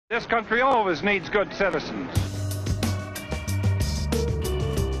This country always needs good citizens.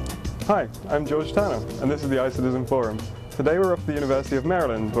 Hi, I'm George Tanner, and this is the iCitizen Forum. Today we're off to the University of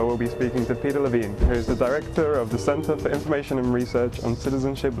Maryland, where we'll be speaking to Peter Levine, who is the director of the Center for Information and Research on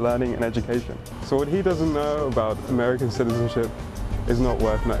Citizenship, Learning and Education. So what he doesn't know about American citizenship is not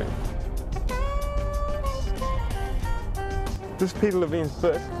worth knowing. This is Peter Levine's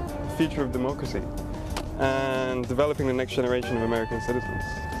book, The Future of Democracy, and developing the next generation of American citizens.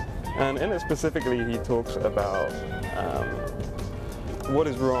 And in it specifically, he talks about what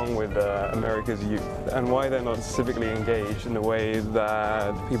is wrong with America's youth and why they're not civically engaged in the way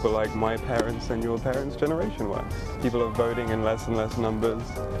that people like my parents and your parents' generation were. People are voting in less and less numbers.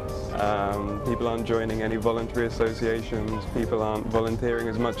 People aren't joining any voluntary associations. People aren't volunteering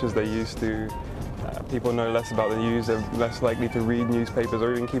as much as they used to. People know less about the news. They're less likely to read newspapers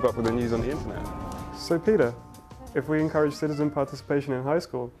or even keep up with the news on the internet. So Peter, if we encourage citizen participation in high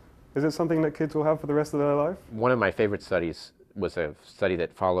school, is it something that kids will have for the rest of their life? One of my favorite studies was a study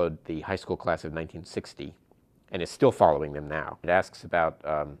that followed the high school class of 1960 and is still following them now. It asks about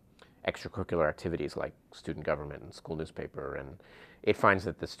extracurricular activities like student government and school newspaper, and it finds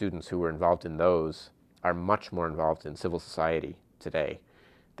that the students who were involved in those are much more involved in civil society today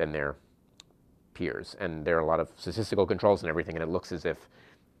than their peers. And there are a lot of statistical controls and everything, and it looks as if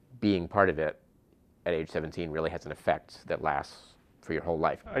being part of it at age 17 really has an effect that lasts for your whole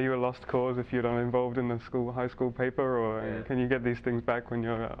life. Are you a lost cause if you're not involved in the high school paper, or can you get these things back when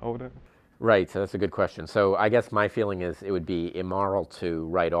you're older? Right, so that's a good question. So I guess my feeling is it would be immoral to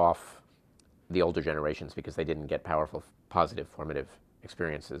write off the older generations because they didn't get powerful, positive, formative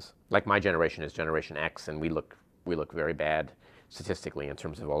experiences. Like my generation is Generation X, and we look very bad statistically in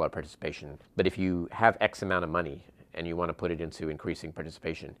terms of all our participation. But if you have X amount of money and you want to put it into increasing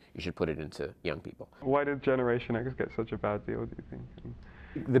participation, you should put it into young people. Why did Generation X get such a bad deal, do you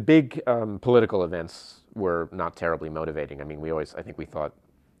think? The big political events were not terribly motivating. I mean, I think we thought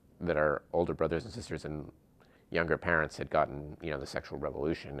that our older brothers and sisters and younger parents had gotten, the sexual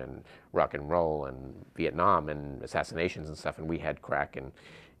revolution and rock and roll and Vietnam and assassinations and stuff, and we had crack and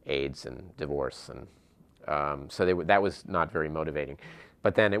AIDS and divorce, and so that was not very motivating.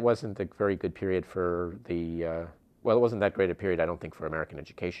 But then it wasn't a very good period for the well, it wasn't that great a period, I don't think, for American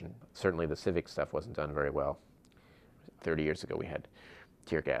education. Certainly the civic stuff wasn't done very well. 30 years ago we had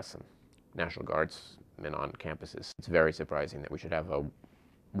tear gas and National Guardsmen on campuses. It's very surprising that we should have a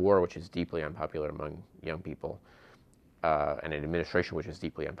war which is deeply unpopular among young people, and an administration which is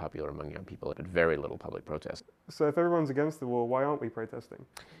deeply unpopular among young people, but very little public protest. So if everyone's against the war, why aren't we protesting?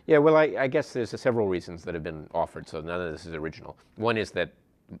 Yeah, well, I guess there's several reasons that have been offered, so none of this is original. One is that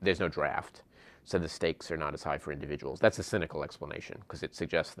there's no draft, so the stakes are not as high for individuals. That's a cynical explanation, because it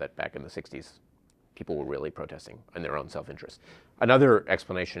suggests that back in the 60s, people were really protesting in their own self-interest. Another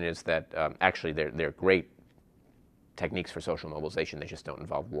explanation is that actually they're great techniques for social mobilization. They just don't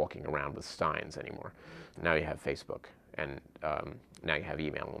involve walking around with signs anymore. Now you have Facebook, and now you have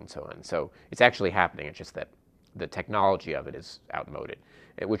email and so on. So it's actually happening. It's just that the technology of it is outmoded,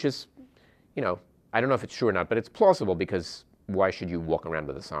 which is, I don't know if it's true or not, but it's plausible, because why should you walk around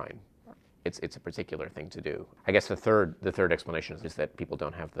with a sign? It's a particular thing to do. I guess the third explanation is that people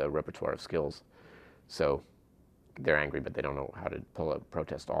don't have the repertoire of skills, so they're angry, but they don't know how to pull a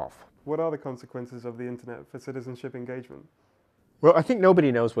protest off. What are the consequences of the internet for citizenship engagement? Well, I think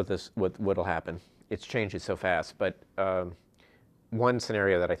nobody knows what'll happen. It changes so fast, but one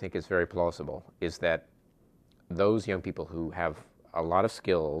scenario that I think is very plausible is that those young people who have a lot of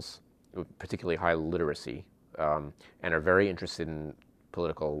skills, particularly high literacy, and are very interested in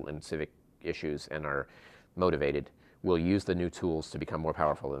political and civic issues and are motivated, will use the new tools to become more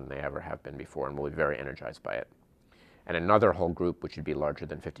powerful than they ever have been before, and will be very energized by it. And another whole group, which would be larger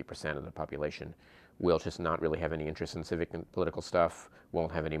than 50% of the population, will just not really have any interest in civic and political stuff,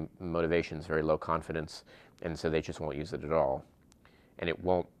 won't have any motivations, very low confidence, and so they just won't use it at all. And it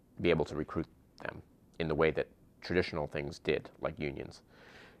won't be able to recruit them in the way that traditional things did, like unions.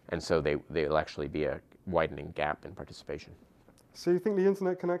 And so they'll actually be a widening gap in participation. So you think the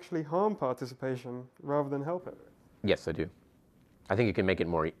internet can actually harm participation rather than help it? Yes, I do. I think it can make it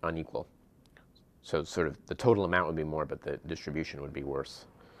more unequal. So sort of the total amount would be more, but the distribution would be worse.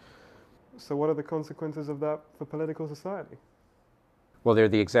 So what are the consequences of that for political society? Well, they're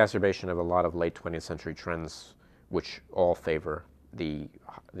the exacerbation of a lot of late 20th century trends which all favor the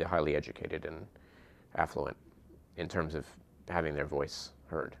highly educated and affluent in terms of having their voice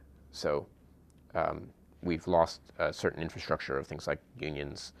heard. So we've lost a certain infrastructure of things like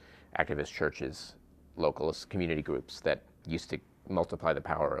unions, activist churches, localist community groups that used to multiply the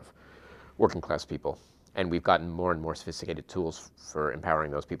power of working class people. And we've gotten more and more sophisticated tools for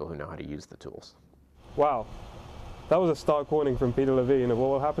empowering those people who know how to use the tools. Wow. That was a stark warning from Peter Levine of what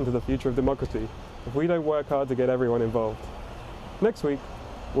will happen to the future of democracy if we don't work hard to get everyone involved. Next week,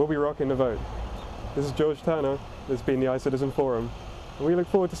 we'll be rocking the vote. This is George Turner. This has been the iCitizen Forum, and we look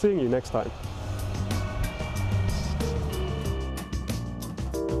forward to seeing you next time.